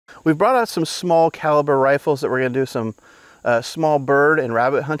We've brought out some small caliber rifles that we're going to do some small bird and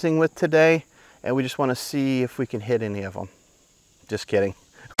rabbit hunting with today, and we just want to see if we can hit any of them. Just kidding.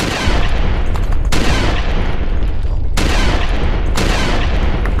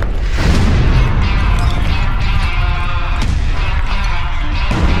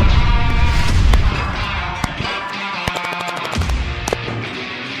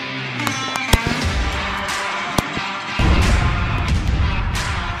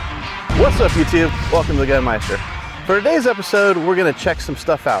 What's up, YouTube? Welcome to the Gunmeister. For today's episode, we're going to check some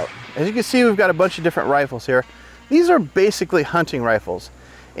stuff out. As you can see, we've got a bunch of different rifles here. These are basically hunting rifles.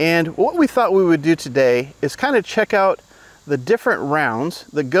 And what we thought we would do today is kind of check out the different rounds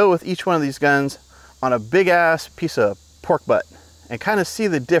that go with each one of these guns on a big ass piece of pork butt and kind of see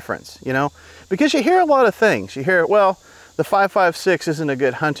the difference, you know? Because you hear a lot of things. You hear, well, the 5.56 isn't a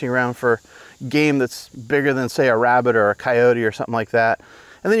good hunting round for game that's bigger than, say, a rabbit or a coyote or something like that.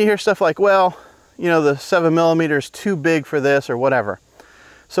 And then you hear stuff like, well, you know, the 7mm is too big for this or whatever.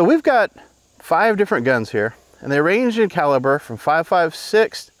 So we've got 5 different guns here, and they range in caliber from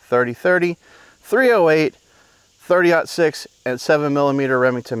 5.56, 30-30, 308, 30-06, and 7mm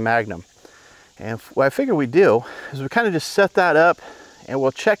Remington Magnum. And what I figure we do is we kind of just set that up and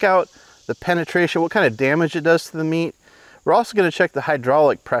we'll check out the penetration, what kind of damage it does to the meat. We're also going to check the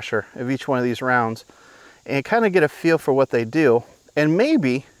hydraulic pressure of each one of these rounds and kind of get a feel for what they do. And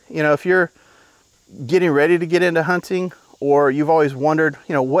maybe, you know, if you're getting ready to get into hunting, or you've always wondered,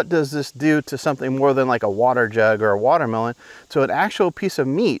 you know, what does this do to something more than like a water jug or a watermelon, to an actual piece of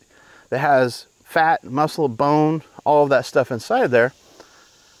meat that has fat, muscle, bone, all of that stuff inside there,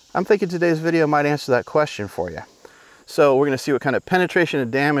 I'm thinking today's video might answer that question for you. So we're going to see what kind of penetration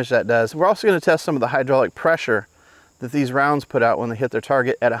and damage that does. We're also going to test some of the hydraulic pressure that these rounds put out when they hit their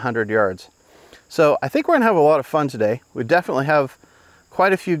target at 100 yards. So I think we're going to have a lot of fun today. We definitely have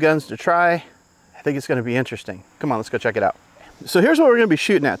quite a few guns to try. I think it's going to be interesting. Come on, let's go check it out. So here's what we're going to be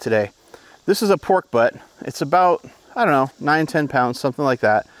shooting at today. This is a pork butt. It's about, I don't know, 9-10 pounds, something like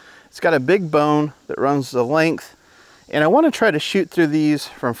that. It's got a big bone that runs the length. And I want to try to shoot through these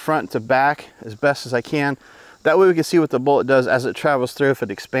from front to back as best as I can. That way we can see what the bullet does as it travels through, if it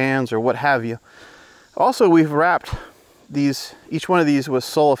expands or what have you. Also, we've wrapped these, each one of these with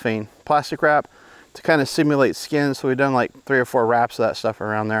cellophane, plastic wrap, to kind of simulate skin. So we've done like 3 or 4 wraps of that stuff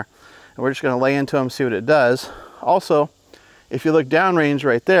around there. And we're just going to lay into them, see what it does. Also, if you look downrange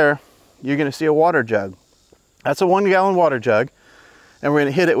right there, you're going to see a water jug. That's a 1-gallon water jug. And we're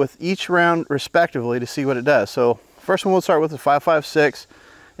going to hit it with each round respectively to see what it does. So first one we'll start with the 5.56,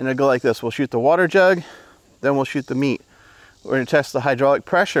 and it'll go like this. We'll shoot the water jug, then we'll shoot the meat. We're going to test the hydraulic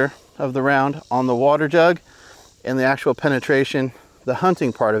pressure of the round on the water jug and the actual penetration, the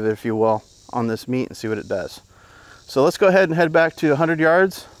hunting part of it, if you will, on this meat, and see what it does. So let's go ahead and head back to 100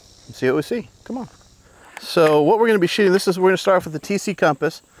 yards and see what we see. Come on. So what we're going to be shooting, we're going to start off with the TC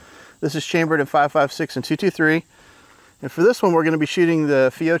Compass. This is chambered in 5.56 and 223. And for this one, we're going to be shooting the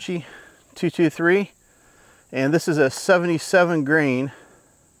Fiocchi 223. And this is a 77 grain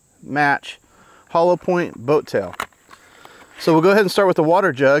match hollow point boat tail. So we'll go ahead and start with the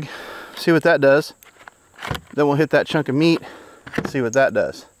water jug, see what that does. Then we'll hit that chunk of meat, see what that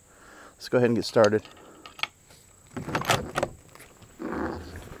does. Let's go ahead and get started.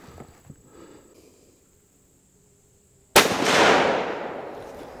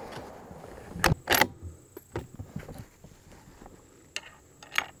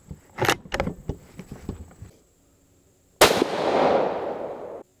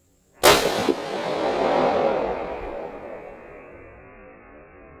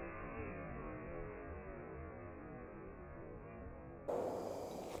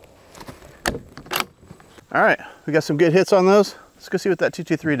 All right, we got some good hits on those. Let's go see what that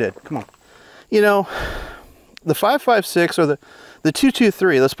 223 did. Come on. You know, the 5.56 or the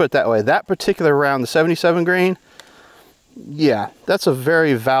 223, let's put it that way, that particular round, the 77 grain, yeah, that's a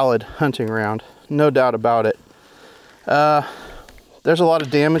very valid hunting round, no doubt about it. There's a lot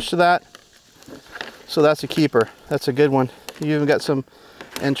of damage to that, so that's a keeper. That's a good one. You even got some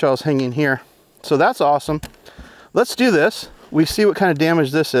entrails hanging here. So that's awesome. Let's do this. We see what kind of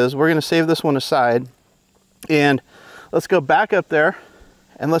damage this is. We're gonna save this one aside. And let's go back up there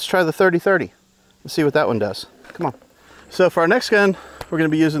and let's try the 30-30 and see what that one does. Come on. So for our next gun, we're going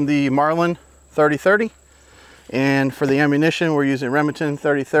to be using the Marlin 30-30. And for the ammunition, we're using Remington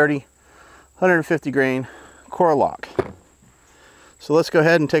 30-30, 150 grain core lock. So let's go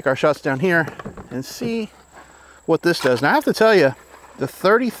ahead and take our shots down here and see what this does. Now I have to tell you, the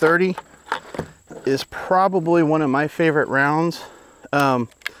 30-30 is probably one of my favorite rounds.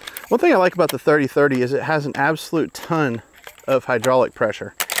 One thing I like about the 30-30 is it has an absolute ton of hydraulic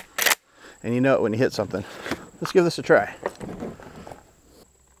pressure. and you know it when you hit something. Let's give this a try.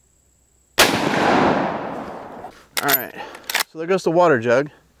 All right, so there goes the water jug.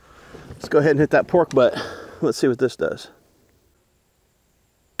 Let's go ahead and hit that pork butt. Let's see what this does.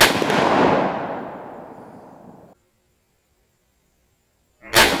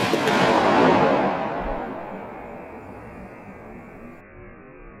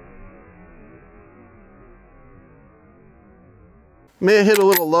 May have hit a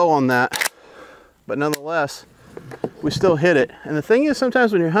little low on that, but nonetheless, we still hit it. And the thing is,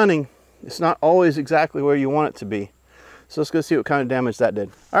 sometimes when you're hunting, it's not always exactly where you want it to be. So let's go see what kind of damage that did.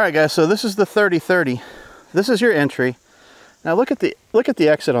 All right, guys, so this is the 30-30. This is your entry. Now look at the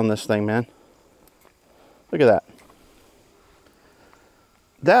exit on this thing, man. Look at that.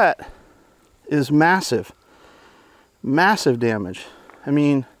 That is massive. Massive damage. I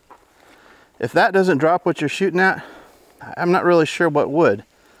mean, if that doesn't drop what you're shooting at, I'm not really sure what would.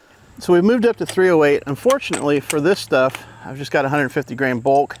 So we moved up to 308. Unfortunately for this stuff, I've just got 150 grain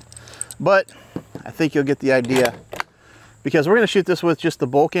bulk, but I think you'll get the idea, because we're going to shoot this with just the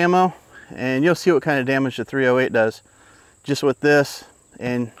bulk ammo, and you'll see what kind of damage the 308 does just with this.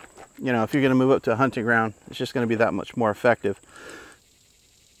 And you know, if you're going to move up to a hunting ground, it's just going to be that much more effective.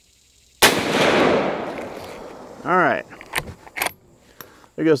 All right,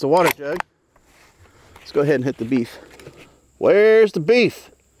 there goes the water jug. Let's go ahead and hit the beef. Where's the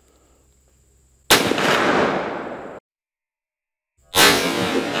beef?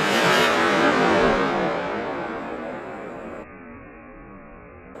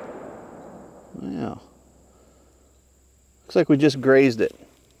 Yeah. Looks like we just grazed it.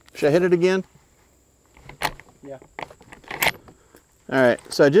 Should I hit it again? Yeah. All right,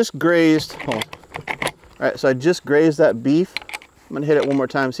 so I just grazed, hold on. All right, so I just grazed that beef. I'm gonna hit it one more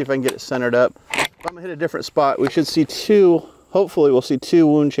time, see if I can get it centered up. If I'm gonna hit a different spot, we should see two, hopefully we'll see two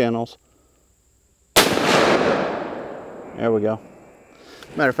wound channels. There we go.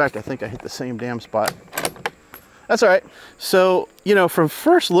 Matter of fact, I think I hit the same damn spot. That's all right. So, you know, from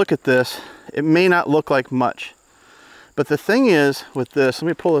first look at this, it may not look like much. But the thing is with this, let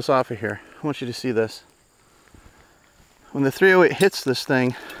me pull this off of here. I want you to see this. When the 308 hits this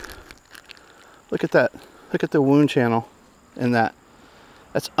thing, look at that. Look at the wound channel in that.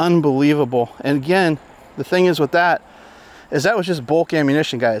 That's unbelievable. And again, the thing is with that, is that was just bulk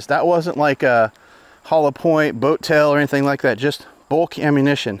ammunition, guys. That wasn't like a hollow point, boat tail, or anything like that. Just bulk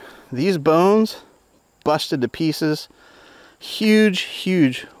ammunition. These bones busted to pieces. Huge,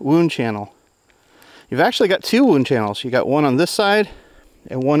 huge wound channel. You've actually got two wound channels. You got one on this side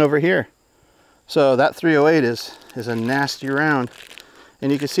and one over here. So that 308 is a nasty round.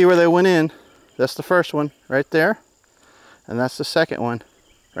 And you can see where they went in. That's the first one right there. And that's the second one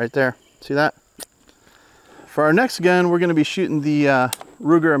right there. See that? For our next gun, we're going to be shooting the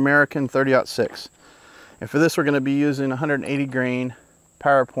Ruger American 30-06. And for this, we're going to be using 180 grain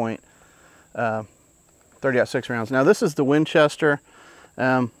PowerPoint 30-06 rounds. Now this is the Winchester.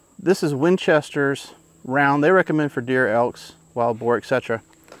 This is Winchester's round. They recommend for deer, elks, wild boar, etc.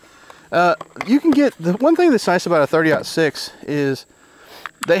 You can get, the one thing that's nice about a 30-06 is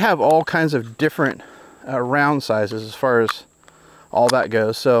they have all kinds of different round sizes as far as all that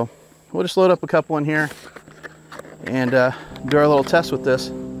goes. So we'll just load up a couple in here and do our little test with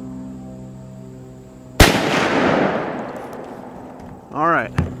this. All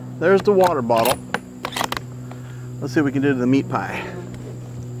right, there's the water bottle. Let's see what we can do to the meat pie.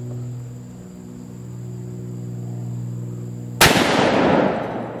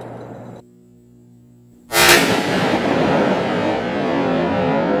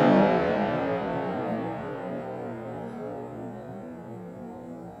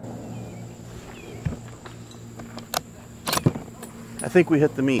 I think we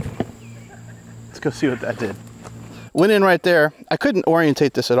hit the meat. Let's go see what that did. Went in right there. I couldn't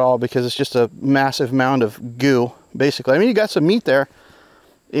orientate this at all because it's just a massive mound of goo, basically. I mean, you got some meat there,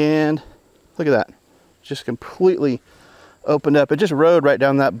 and look at that. Just completely opened up. It just rode right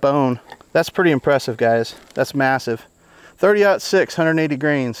down that bone. That's pretty impressive, guys. That's massive. 30-06, 180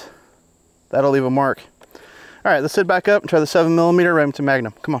 grains. That'll leave a mark. All right, let's sit back up and try the 7mm Remington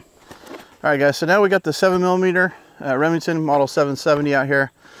Magnum. Come on. All right, guys, so now we got the 7mm Remington Model 770 out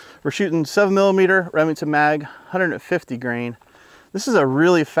here. We're shooting 7mm Remington Mag, 150 grain. This is a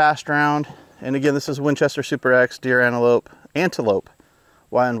really fast round. And again, this is Winchester Super X, deer, antelope,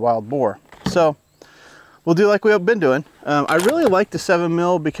 and wild boar. So we'll do like we've been doing. I really like the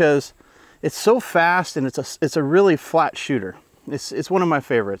 7mm because it's so fast and it's a really flat shooter. It's one of my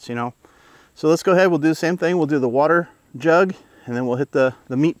favorites, you know. So let's go ahead, we'll do the same thing. We'll do the water jug and then we'll hit the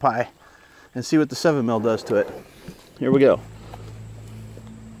meat pie and see what the 7mm does to it. Here we go.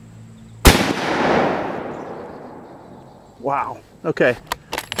 Wow. Okay.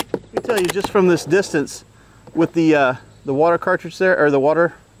 Let me tell you, just from this distance with the water cartridge there, or the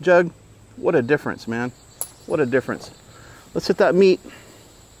water jug, what a difference, man. What a difference. Let's hit that meat.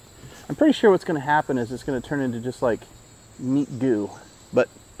 I'm pretty sure what's going to happen is it's going to turn into just like meat goo, but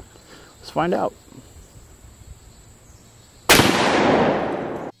let's find out.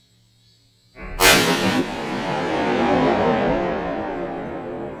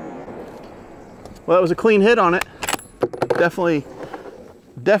 Well, that was a clean hit on it. Definitely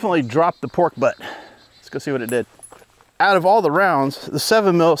dropped the pork butt. Let's go see what it did. Out of all the rounds, the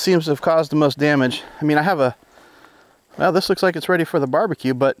 7mm seems to have caused the most damage. I mean, I have a, well, this looks like it's ready for the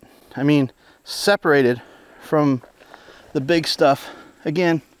barbecue, but I mean, separated from the big stuff.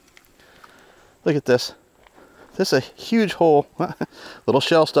 Again, look at this. This is a huge hole. Little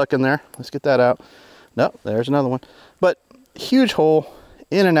shell stuck in there. Let's get that out. No, there's another one. But huge hole,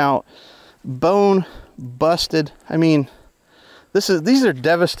 in and out, bone busted. I mean, these are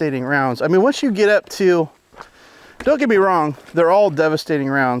devastating rounds. I mean, once you get up to, don't get me wrong, they're all devastating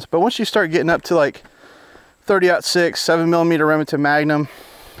rounds, but once you start getting up to like 30-06, 7mm Remington Magnum,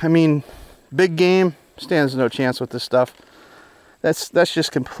 I mean, big game stands no chance with this stuff. That's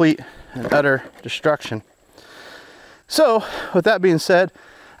just complete and utter destruction. So, with that being said,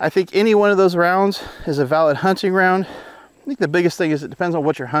 I think any one of those rounds is a valid hunting round. I think the biggest thing is it depends on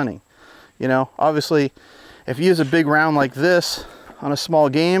what you're hunting. You know, obviously, if you use a big round like this on a small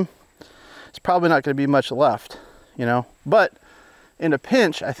game, it's probably not going to be much left, you know. But in a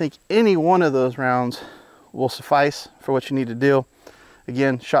pinch, I think any one of those rounds will suffice for what you need to do.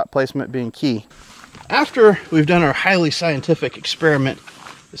 Again, shot placement being key. After we've done our highly scientific experiment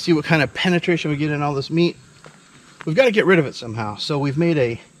to see what kind of penetration we get in all this meat, we've got to get rid of it somehow. So we've made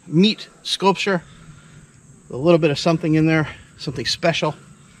a meat sculpture, a little bit of something in there, something special.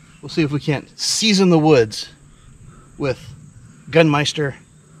 We'll see if we can't season the woods with Gunmeister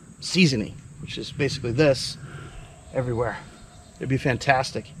seasoning, which is basically this everywhere. It'd be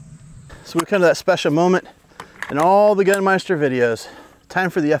fantastic. So we come to that special moment in all the Gunmeister videos. Time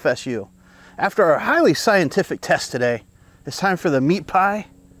for the FSU. After our highly scientific test today, it's time for the meat pie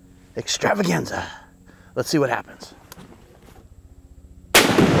extravaganza. Let's see what happens.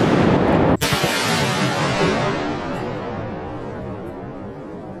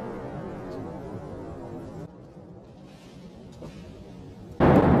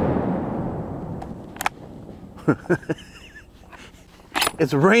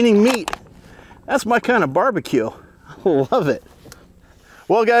 It's raining meat. That's my kind of barbecue. I love it.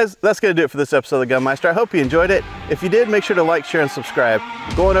 Well guys, that's gonna do it for this episode of the Gunmeister. I hope you enjoyed it. If you did, make sure to like, share, and subscribe.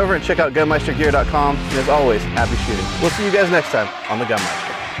 Go on over and check out gunmeistergear.com. And as always, happy shooting. We'll see you guys next time on the Gunmeister.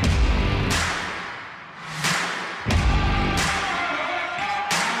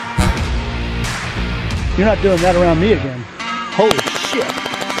 You're not doing that around me again. Holy